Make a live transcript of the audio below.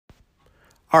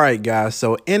All right, guys.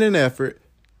 So in an effort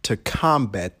to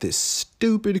combat this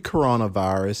stupid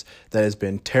coronavirus that has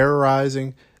been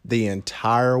terrorizing the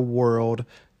entire world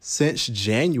since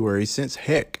January, since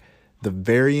heck, the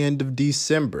very end of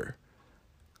December,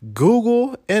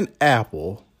 Google and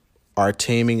Apple are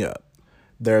teaming up.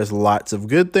 There's lots of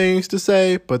good things to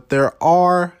say, but there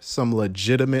are some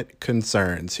legitimate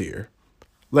concerns here.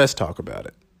 Let's talk about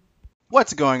it.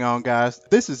 What's going on, guys?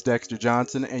 This is Dexter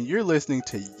Johnson, and you're listening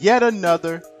to yet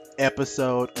another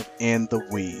episode of In the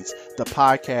Weeds, the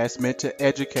podcast meant to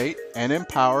educate and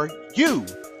empower you,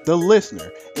 the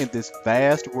listener, in this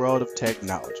vast world of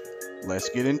technology. Let's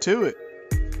get into it.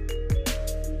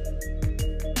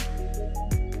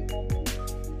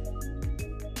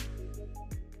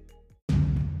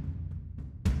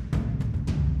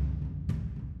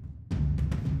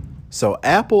 So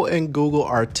Apple and Google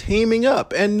are teaming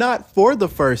up, and not for the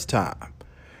first time.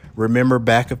 Remember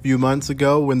back a few months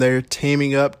ago when they were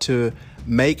teaming up to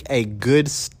make a good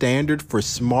standard for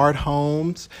smart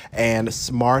homes and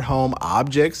smart home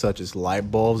objects such as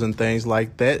light bulbs and things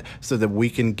like that, so that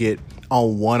we can get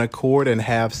on one accord and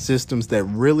have systems that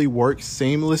really work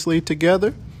seamlessly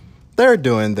together? They're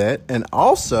doing that, and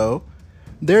also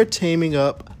they're teaming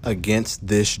up against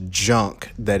this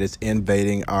junk that is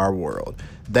invading our world.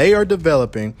 They are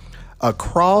developing a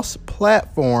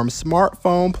cross-platform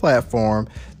smartphone platform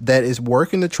that is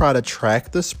working to try to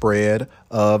track the spread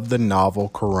of the novel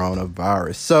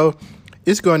coronavirus. So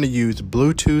it's going to use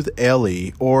Bluetooth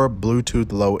LE or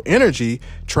Bluetooth Low Energy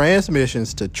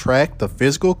transmissions to track the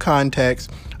physical contacts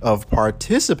of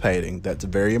participating, that's a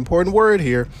very important word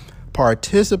here,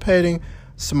 participating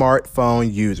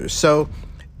smartphone users. So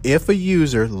if a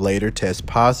user later tests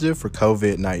positive for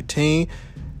COVID-19,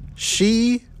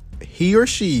 he or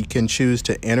she can choose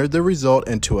to enter the result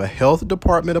into a health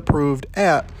department approved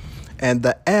app, and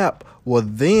the app will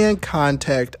then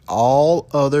contact all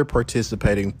other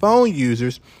participating phone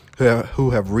users who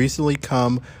have recently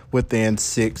come within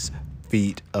 6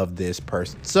 feet of this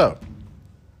person. So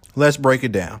let's break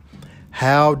it down.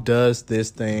 How does this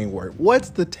thing work? What's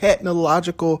the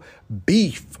technological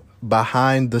beef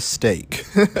behind the steak?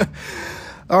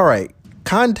 All right.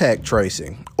 Contact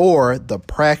tracing, or the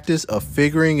practice of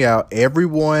figuring out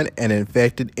everyone an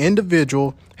infected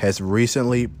individual has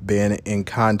recently been in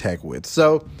contact with.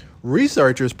 So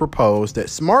researchers propose that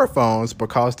smartphones,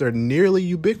 because they're nearly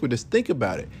ubiquitous, think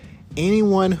about it.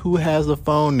 Anyone who has a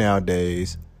phone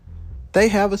nowadays, they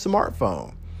have a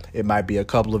smartphone. It might be a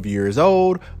couple of years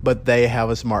old, but they have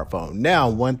a smartphone. Now,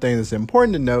 one thing that's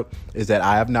important to note is that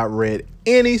I have not read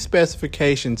any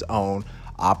specifications on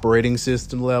operating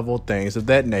system level, things of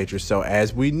that nature. So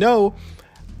as we know,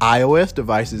 iOS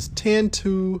devices tend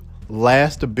to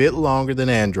last a bit longer than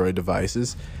Android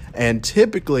devices. And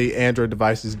typically Android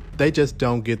devices, they just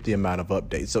don't get the amount of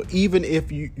updates. So even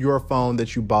if your phone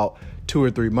that you bought 2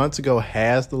 or 3 months ago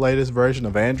has the latest version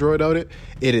of Android on it,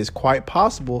 it is quite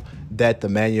possible that the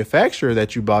manufacturer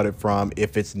that you bought it from,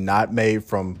 if it's not made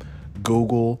from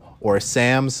Google or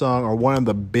Samsung or one of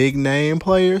the big name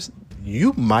players,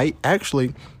 you might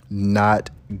actually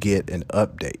not get an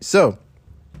update. So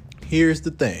here's the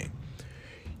thing.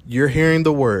 You're hearing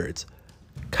the words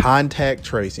contact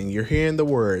tracing. You're hearing the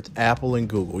words Apple and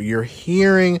Google. You're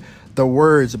hearing the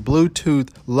words Bluetooth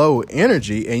Low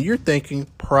Energy, and you're thinking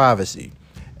privacy.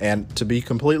 And to be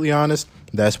completely honest,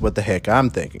 that's what the heck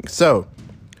I'm thinking. So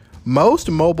most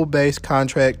mobile-based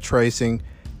contact tracing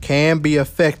can be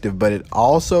effective, but it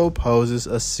also poses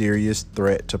a serious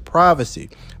threat to privacy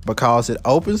because it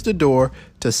opens the door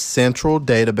to central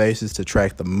databases to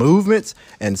track the movements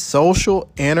and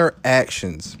social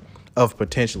interactions of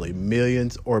potentially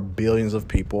millions or billions of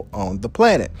people on the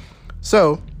planet.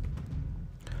 So,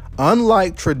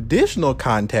 unlike traditional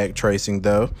contact tracing,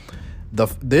 though,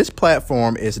 this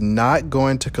platform is not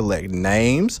going to collect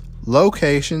names,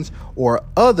 locations, or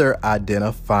other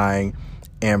identifying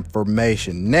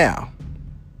information. Now,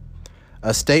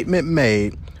 a statement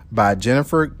made by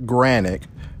Jennifer Granick,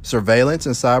 Surveillance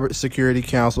and Cybersecurity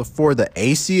Counsel for the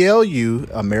ACLU,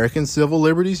 American Civil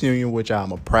Liberties Union, which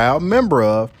I'm a proud member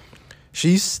of,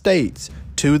 she states,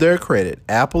 to their credit,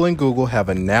 Apple and Google have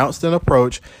announced an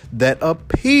approach that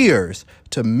appears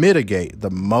to mitigate the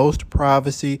most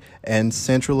privacy and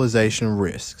centralization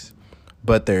risks,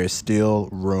 but there is still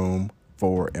room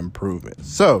for improvement.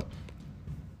 So,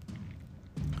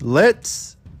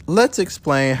 Let's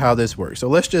explain how this works. So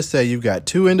let's just say you've got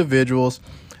two individuals.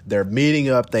 They're meeting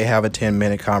up. They have a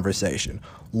 10-minute conversation.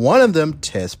 One of them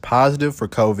tests positive for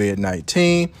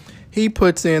COVID-19. He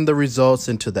puts in the results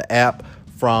into the app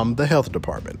from the health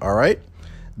department. All right.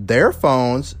 Their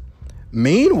phones,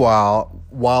 meanwhile,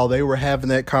 while they were having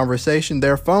that conversation,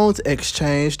 their phones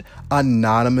exchanged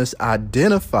anonymous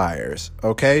identifiers.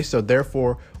 Okay, so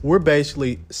therefore, we're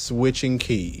basically switching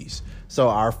keys. So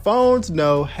our phones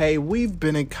know, hey, we've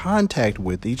been in contact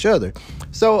with each other.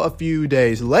 So a few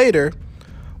days later,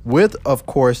 with, of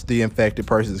course, the infected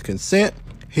person's consent,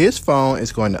 his phone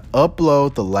is going to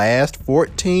upload the last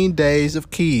 14 days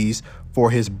of keys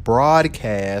for his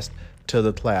broadcast to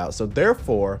the cloud. So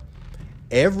therefore,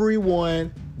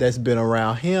 everyone that's been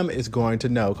around him is going to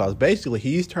know, because basically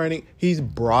he's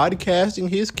broadcasting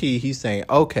his key. He's saying,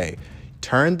 okay,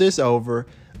 turn this over.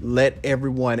 Let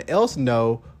everyone else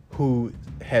know who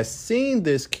has seen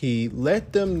this key.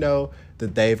 Let them know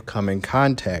that they've come in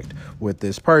contact with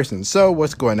this person. So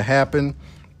what's going to happen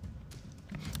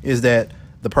is that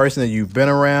the person that you've been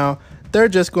around, they're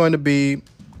just going to be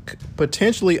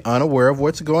potentially unaware of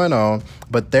what's going on,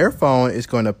 but their phone is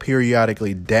going to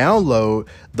periodically download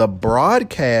the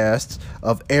broadcasts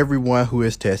of everyone who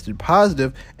has tested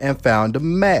positive and found a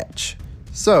match.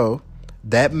 So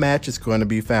that match is going to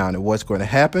be found, and what's going to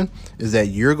happen is that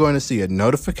you're going to see a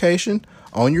notification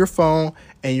on your phone,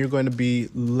 and you're going to be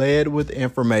led with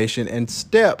information and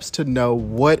steps to know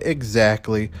what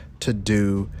exactly to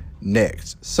do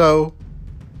next. So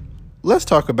let's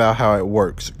talk about how it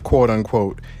works, quote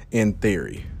unquote, in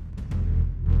theory.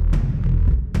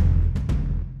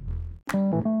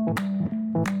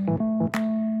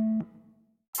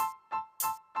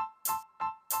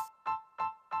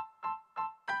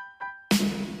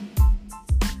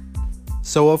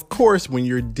 So, of course, when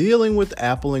you're dealing with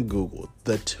Apple and Google,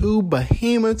 the two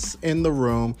behemoths in the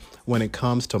room when it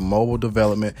comes to mobile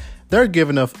development, they're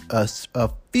giving us a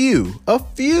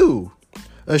few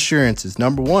assurances.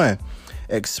 Number one,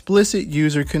 explicit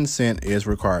user consent is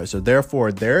required. So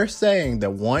therefore, they're saying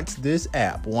that once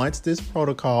this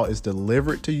protocol is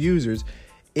delivered to users,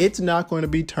 it's not going to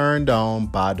be turned on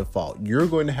by default. You're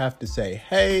going to have to say,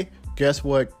 hey, guess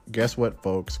what,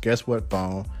 folks? Guess what,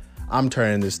 phone? I'm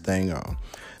turning this thing on.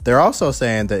 They're also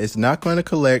saying that it's not going to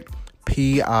collect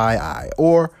PII,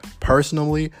 or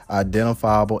personally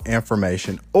identifiable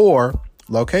information, or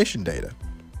location data.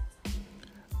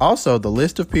 Also, the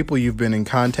list of people you've been in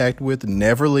contact with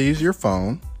never leaves your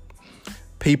phone.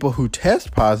 People who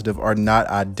test positive are not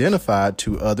identified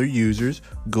to other users,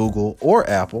 Google or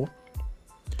Apple.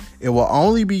 It will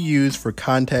only be used for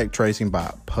contact tracing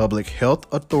by public health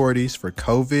authorities for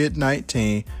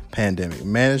COVID-19 pandemic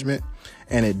management.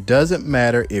 And it doesn't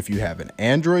matter if you have an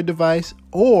Android device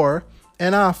or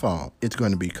an iPhone. It's going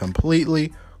to be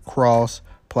completely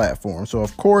cross-platform. So,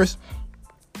 of course,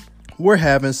 we're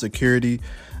having security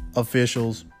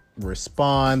officials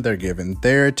respond. They're giving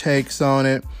their takes on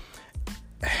it.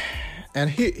 And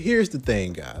here's the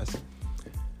thing, guys.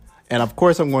 And, of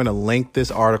course, I'm going to link this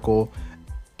article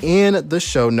in the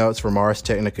show notes from Ars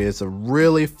Technica. It's a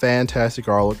really fantastic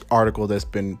article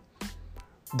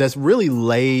that's really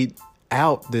laid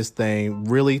out this thing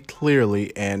really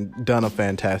clearly and done a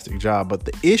fantastic job. But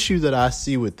the issue that I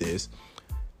see with this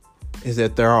is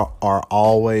that there are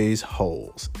always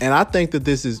holes. And I think that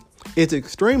it's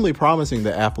extremely promising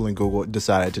that Apple and Google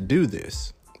decided to do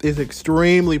this. It's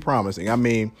extremely promising. I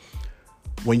mean,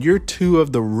 when you're two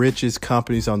of the richest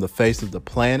companies on the face of the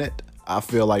planet, I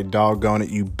feel like, doggone it,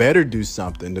 you better do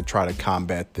something to try to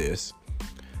combat this.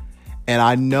 And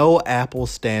I know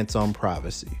Apple's stance on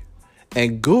privacy.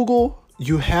 And Google,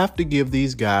 you have to give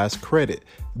these guys credit.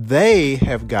 They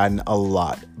have gotten a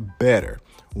lot better.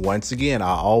 Once again, I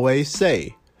always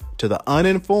say, to the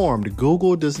uninformed,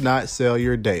 Google does not sell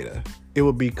your data. It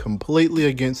would be completely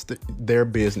against their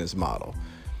business model.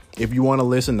 If you want to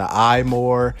listen to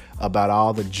iMore about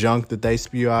all the junk that they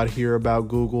spew out here about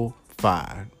Google,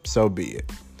 fine, so be it.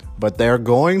 But they're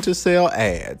going to sell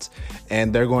ads,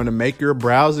 and they're going to make your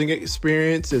browsing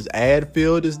experience as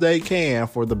ad-filled as they can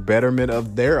for the betterment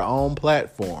of their own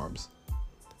platforms.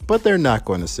 But they're not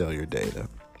going to sell your data.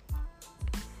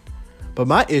 But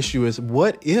my issue is,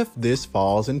 what if this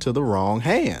falls into the wrong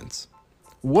hands?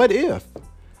 What if?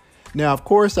 Now, of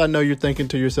course, I know you're thinking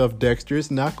to yourself, Dexter,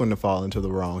 it's not going to fall into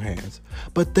the wrong hands.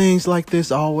 But things like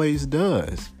this always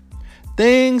does.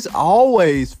 Things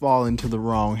always fall into the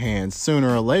wrong hands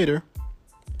sooner or later.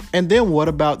 And then what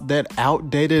about that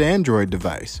outdated Android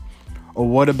device? Or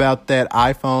what about that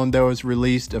iPhone that was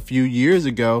released a few years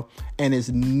ago and is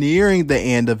nearing the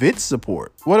end of its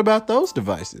support? What about those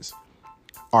devices?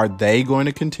 Are they going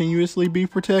to continuously be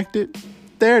protected?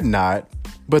 They're not,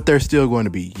 but they're still going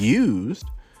to be used.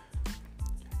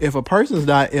 If a person's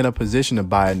not in a position to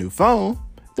buy a new phone,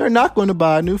 they're not going to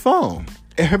buy a new phone.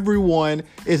 Everyone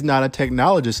is not a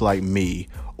technologist like me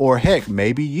Or heck,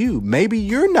 maybe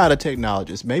you're not a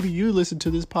technologist. Maybe you listen to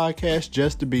this podcast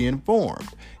just to be informed.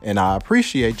 And I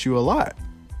appreciate you a lot.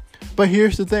 But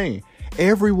here's the thing.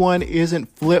 Everyone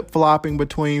isn't flip-flopping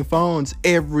between phones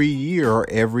every year or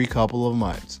every couple of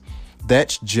months.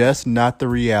 That's just not the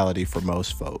reality for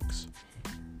most folks.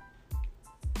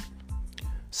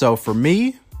 So for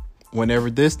me,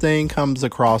 whenever this thing comes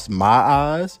across my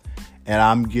eyes and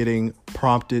I'm getting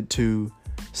prompted to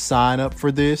sign up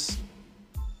for this,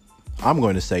 I'm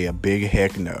going to say a big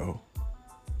heck no.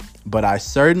 But I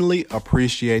certainly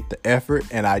appreciate the effort,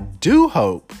 and I do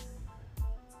hope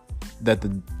that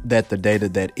the data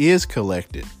that is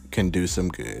collected can do some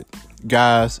good.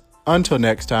 Guys, until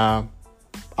next time,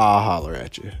 I'll holler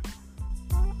at you.